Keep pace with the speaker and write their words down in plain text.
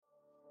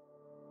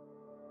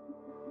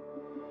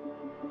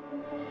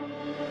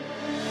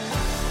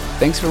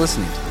Thanks for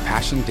listening to the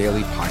Passion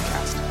Daily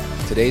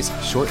Podcast. Today's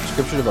short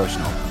scripture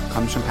devotional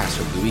comes from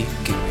Pastor Louis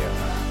Giglio.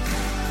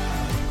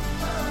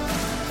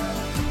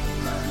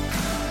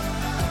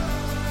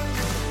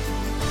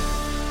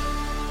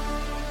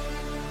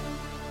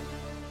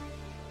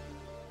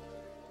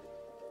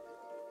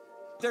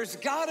 There's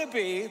got to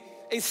be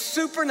a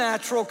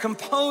supernatural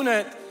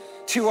component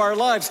to our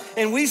lives.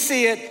 And we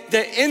see it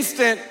the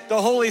instant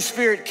the Holy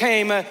Spirit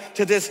came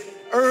to this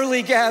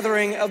early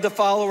gathering of the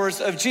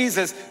followers of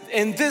Jesus.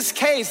 In this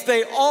case,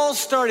 they all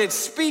started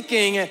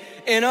speaking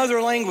in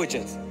other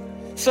languages.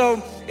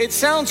 So it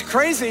sounds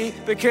crazy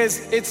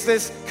because it's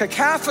this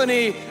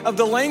cacophony of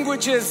the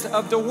languages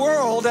of the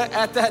world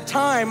at that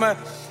time.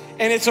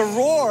 And it's a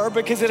roar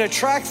because it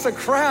attracts the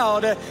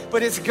crowd,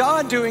 but it's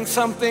God doing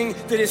something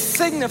that is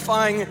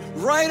signifying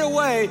right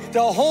away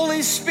the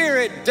Holy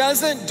Spirit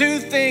doesn't do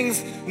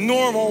things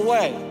normal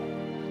way.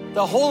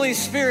 The Holy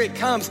Spirit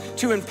comes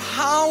to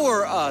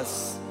empower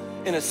us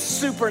in a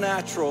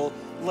supernatural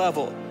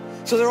level.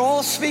 So they're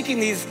all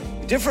speaking these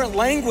different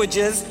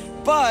languages,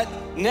 but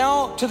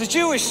now to the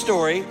Jewish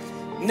story,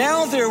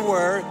 now there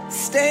were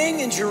staying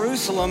in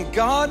Jerusalem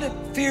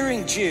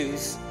God-fearing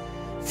Jews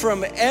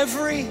from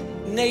every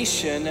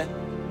nation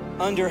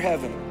under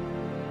heaven.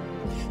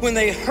 When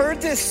they heard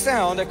this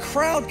sound, a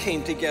crowd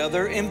came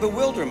together in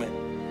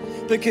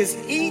bewilderment because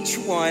each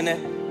one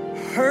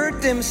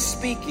heard them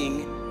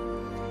speaking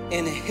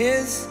in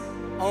his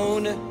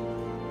own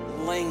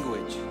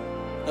language.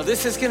 Now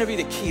this is going to be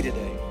the key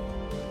today.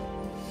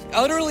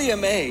 Utterly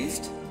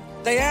amazed,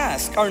 they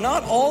ask, are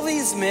not all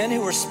these men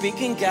who are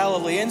speaking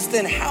Galileans?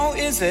 Then how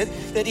is it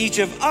that each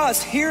of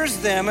us hears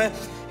them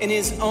in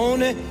his own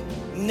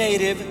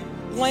native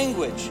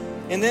language?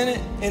 And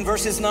then in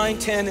verses 9,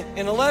 10,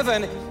 and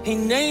 11, he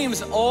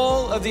names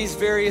all of these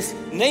various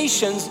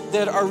nations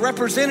that are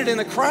represented in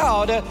the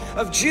crowd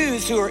of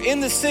Jews who are in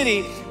the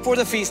city for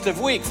the Feast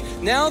of Weeks.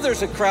 Now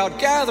there's a crowd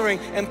gathering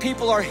and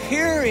people are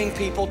hearing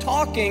people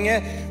talking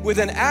with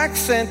an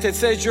accent that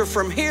says you're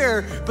from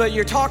here, but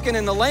you're talking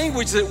in the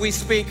language that we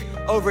speak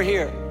over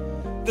here.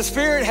 The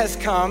Spirit has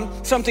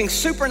come, something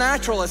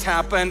supernatural has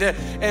happened,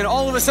 and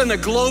all of a sudden a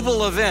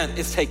global event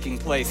is taking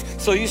place.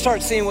 So you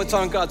start seeing what's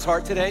on God's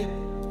heart today.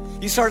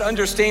 You start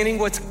understanding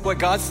what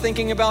God's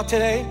thinking about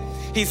today.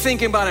 He's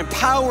thinking about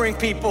empowering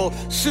people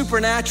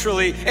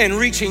supernaturally and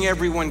reaching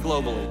everyone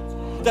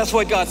globally. That's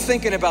what God's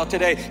thinking about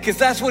today, because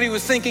that's what he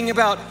was thinking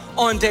about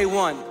on day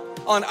one.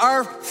 On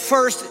our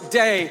first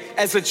day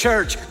as a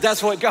church,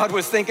 that's what God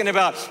was thinking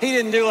about. He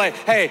didn't do like,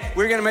 hey,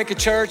 we're gonna make a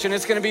church and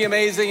it's gonna be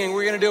amazing and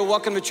we're gonna do a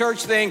welcome to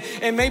church thing.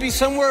 And maybe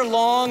somewhere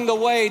along the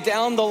way,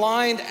 down the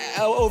line,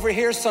 over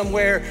here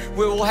somewhere,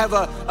 we will have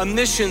a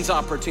missions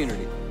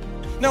opportunity.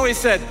 No, he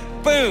said,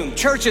 boom,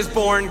 church is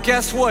born.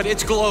 Guess what?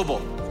 It's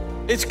global.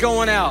 It's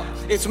going out.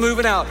 It's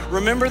moving out.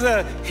 Remember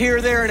the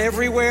here, there, and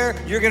everywhere?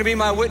 You're going to be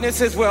my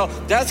witnesses. Well,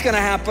 that's going to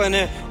happen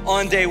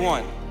on day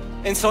one.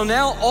 And so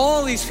now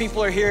all these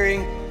people are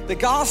hearing the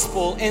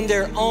gospel in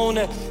their own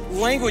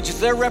languages.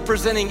 They're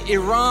representing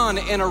Iran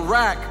and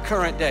Iraq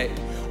current day,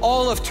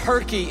 all of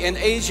Turkey and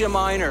Asia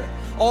Minor,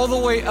 all the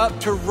way up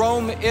to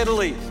Rome,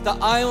 Italy, the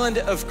island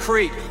of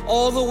Crete,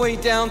 all the way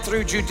down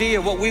through Judea,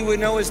 what we would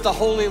know as the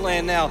Holy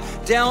Land now,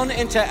 down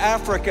into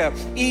Africa,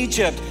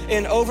 Egypt,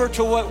 and over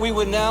to what we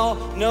would now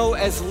know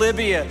as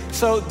Libya.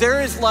 So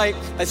there is like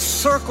a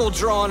circle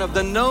drawn of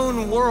the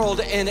known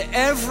world, and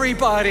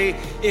everybody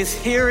is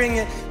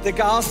hearing the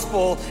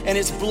gospel, and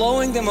it's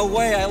blowing them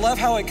away. I love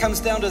how it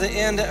comes down to the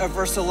end of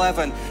verse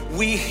 11.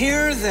 We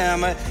hear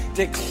them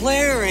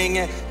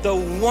declaring the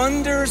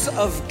wonders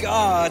of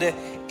God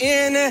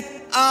in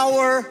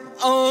our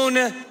own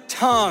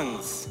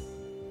tongues.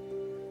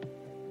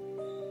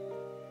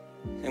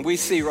 And we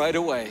see right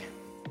away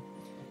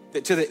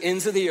that to the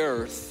ends of the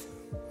earth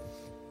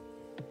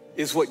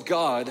is what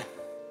God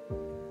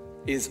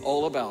is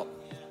all about.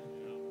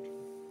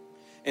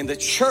 And the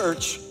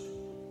church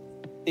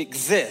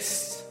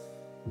exists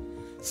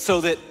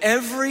so that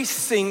every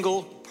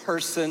single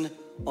person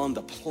on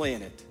the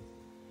planet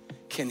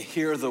can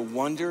hear the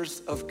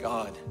wonders of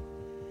God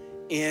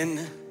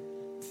in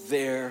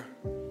their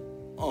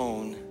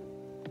own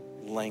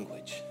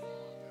language.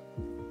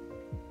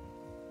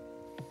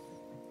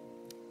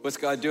 What's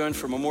God doing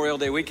for Memorial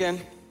Day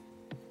weekend?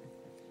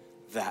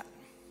 That.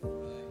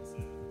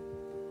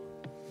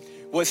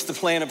 What's the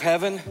plan of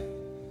heaven?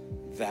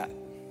 That.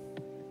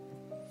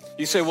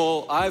 You say,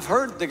 well, I've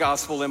heard the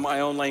gospel in my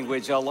own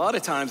language a lot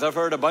of times. I've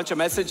heard a bunch of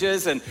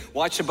messages and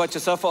watched a bunch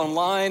of stuff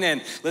online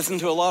and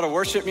listened to a lot of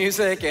worship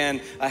music.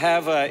 And I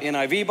have an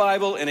NIV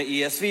Bible and an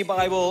ESV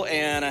Bible,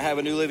 and I have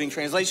a New Living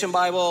Translation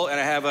Bible, and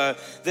I have a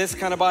this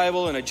kind of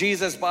Bible and a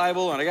Jesus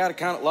Bible, and I got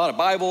a lot of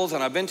Bibles,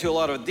 and I've been to a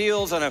lot of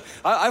deals, and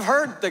I've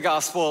heard the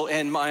gospel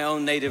in my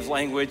own native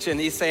language. And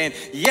he's saying,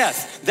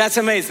 yes, that's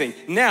amazing.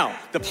 Now,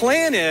 the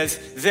plan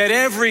is that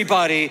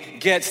everybody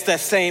gets the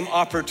same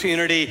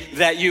opportunity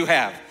that you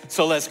have.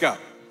 So let's go.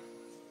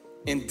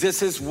 And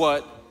this is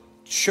what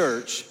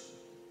church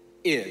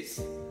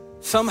is.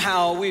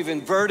 Somehow we've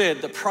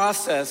inverted the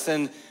process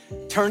and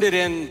turned it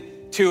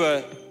into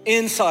a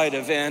inside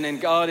event,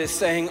 and God is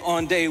saying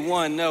on day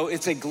one, no,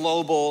 it's a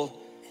global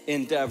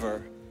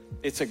endeavor.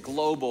 It's a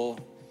global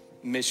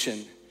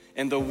mission.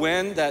 And the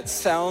wind that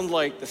sound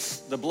like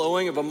the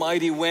blowing of a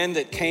mighty wind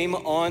that came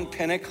on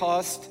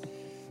Pentecost,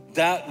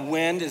 that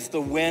wind is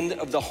the wind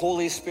of the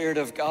Holy Spirit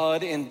of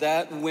God, and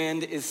that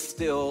wind is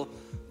still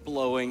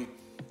blowing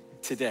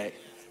today.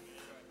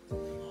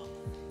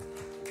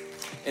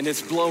 And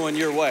it's blowing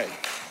your way.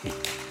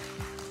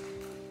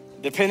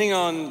 Depending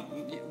on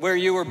where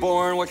you were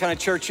born, what kind of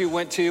church you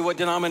went to, what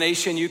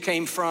denomination you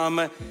came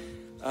from,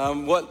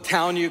 what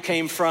town you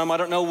came from. I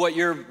don't know what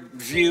your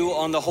view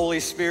on the Holy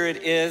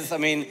Spirit is. I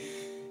mean,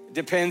 it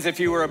depends if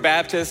you were a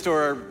Baptist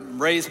or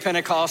raised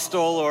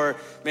Pentecostal, or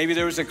maybe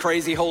there was a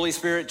crazy Holy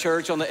Spirit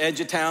church on the edge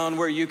of town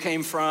where you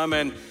came from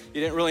and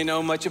you didn't really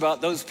know much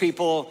about those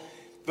people.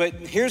 But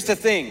here's the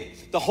thing,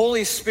 the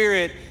Holy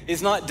Spirit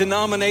is not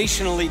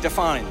denominationally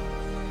defined.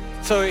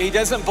 So he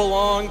doesn't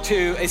belong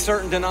to a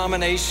certain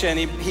denomination.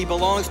 He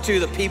belongs to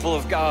the people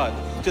of God,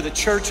 to the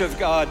church of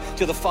God,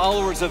 to the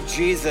followers of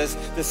Jesus.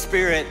 The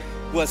Spirit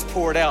was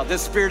poured out.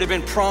 This Spirit had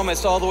been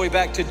promised all the way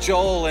back to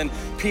Joel, and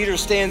Peter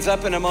stands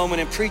up in a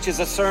moment and preaches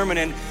a sermon,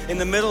 and in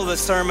the middle of the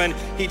sermon,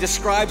 he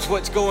describes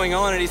what's going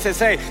on, and he says,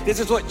 hey, this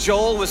is what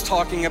Joel was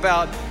talking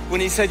about when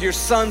he said, your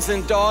sons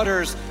and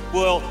daughters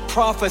will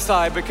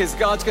prophesy because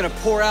God's gonna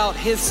pour out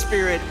his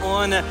Spirit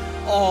on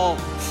all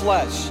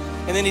flesh.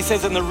 And then he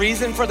says, and the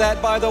reason for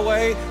that, by the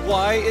way,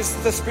 why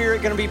is the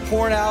Spirit going to be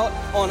poured out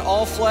on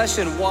all flesh,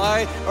 and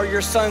why are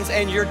your sons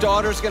and your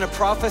daughters going to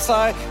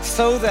prophesy?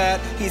 So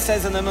that, he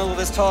says in the middle of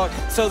this talk,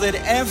 so that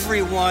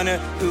everyone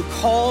who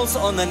calls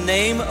on the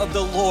name of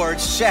the Lord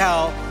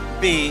shall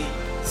be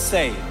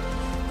saved.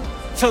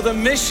 So the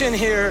mission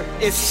here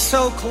is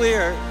so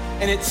clear,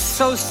 and it's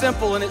so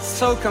simple, and it's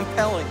so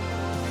compelling.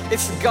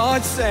 It's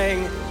God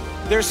saying,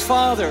 there's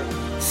Father,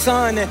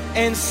 Son,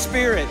 and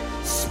Spirit.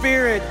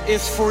 Spirit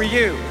is for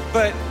you.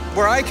 But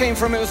where I came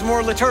from, it was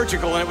more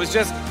liturgical, and it was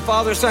just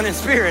Father, Son, and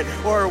Spirit.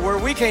 Or where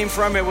we came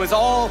from, it was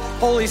all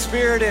Holy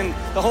Spirit, and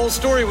the whole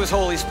story was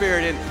Holy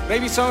Spirit, and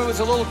maybe some of it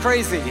was a little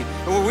crazy.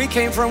 And where we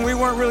came from, we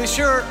weren't really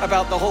sure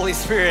about the Holy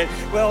Spirit.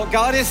 Well,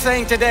 God is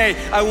saying today,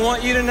 I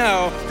want you to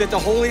know that the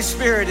Holy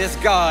Spirit is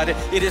God.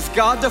 It is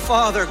God the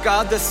Father,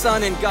 God the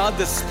Son, and God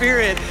the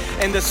Spirit.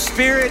 And the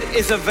Spirit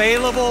is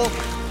available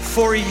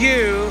for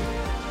you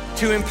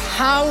to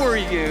empower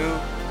you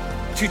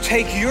to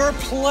take your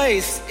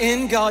place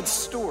in God's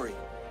story.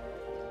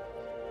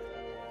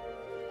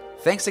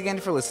 Thanks again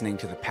for listening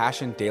to the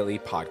Passion Daily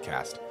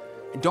Podcast.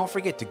 And don't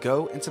forget to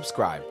go and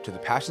subscribe to the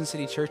Passion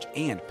City Church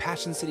and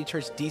Passion City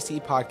Church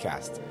DC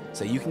podcasts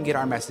so you can get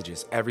our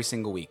messages every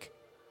single week.